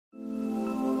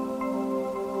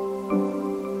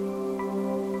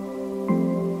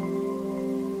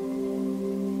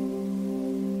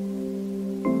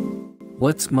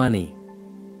What's money?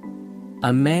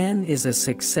 A man is a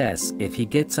success if he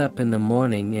gets up in the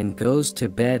morning and goes to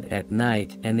bed at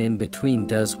night and in between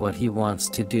does what he wants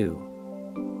to do.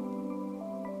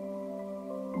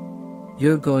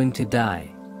 You're going to die.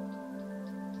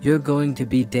 You're going to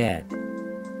be dead.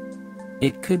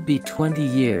 It could be 20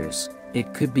 years,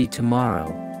 it could be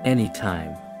tomorrow,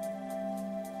 anytime.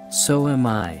 So am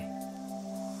I.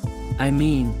 I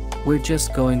mean, we're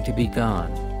just going to be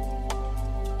gone.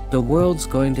 The world's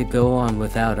going to go on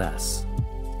without us.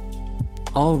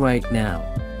 All right now.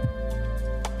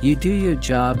 You do your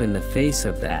job in the face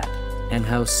of that, and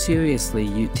how seriously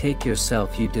you take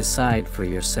yourself you decide for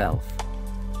yourself.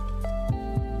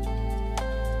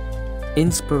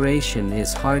 Inspiration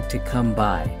is hard to come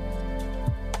by.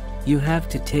 You have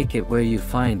to take it where you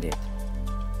find it.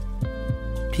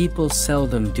 People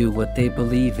seldom do what they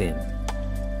believe in.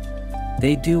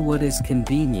 They do what is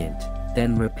convenient,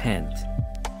 then repent.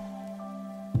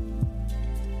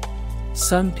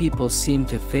 Some people seem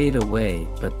to fade away,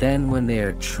 but then when they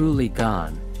are truly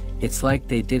gone, it's like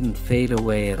they didn't fade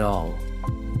away at all.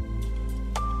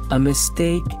 A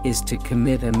mistake is to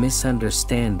commit a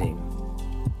misunderstanding.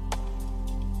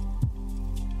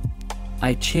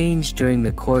 I change during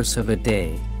the course of a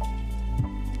day.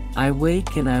 I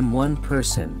wake and I'm one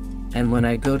person, and when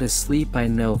I go to sleep I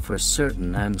know for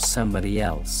certain I'm somebody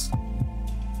else.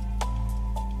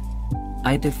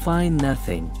 I define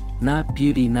nothing, not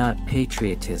beauty, not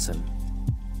patriotism.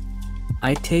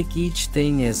 I take each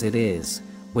thing as it is,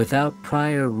 without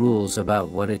prior rules about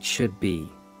what it should be.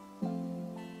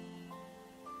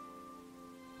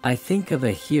 I think of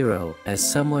a hero as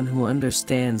someone who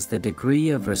understands the degree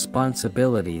of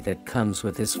responsibility that comes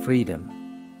with his freedom.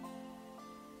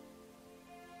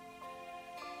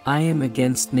 I am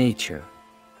against nature.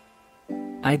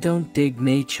 I don't dig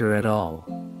nature at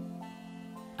all.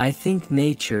 I think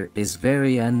nature is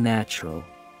very unnatural.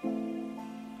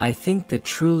 I think the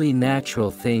truly natural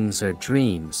things are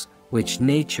dreams, which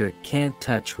nature can't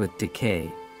touch with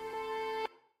decay.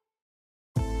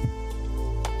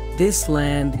 This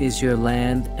land is your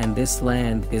land and this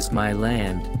land is my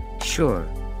land, sure,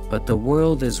 but the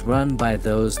world is run by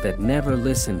those that never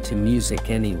listen to music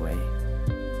anyway.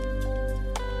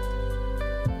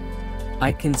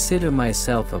 I consider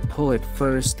myself a poet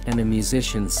first and a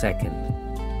musician second.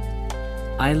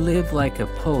 I live like a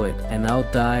poet and I'll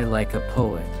die like a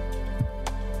poet.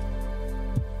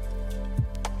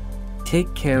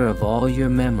 Take care of all your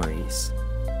memories,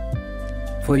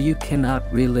 for you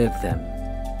cannot relive them.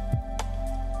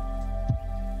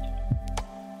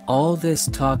 All this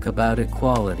talk about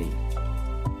equality.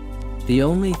 The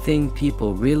only thing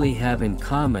people really have in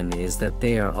common is that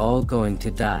they are all going to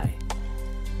die.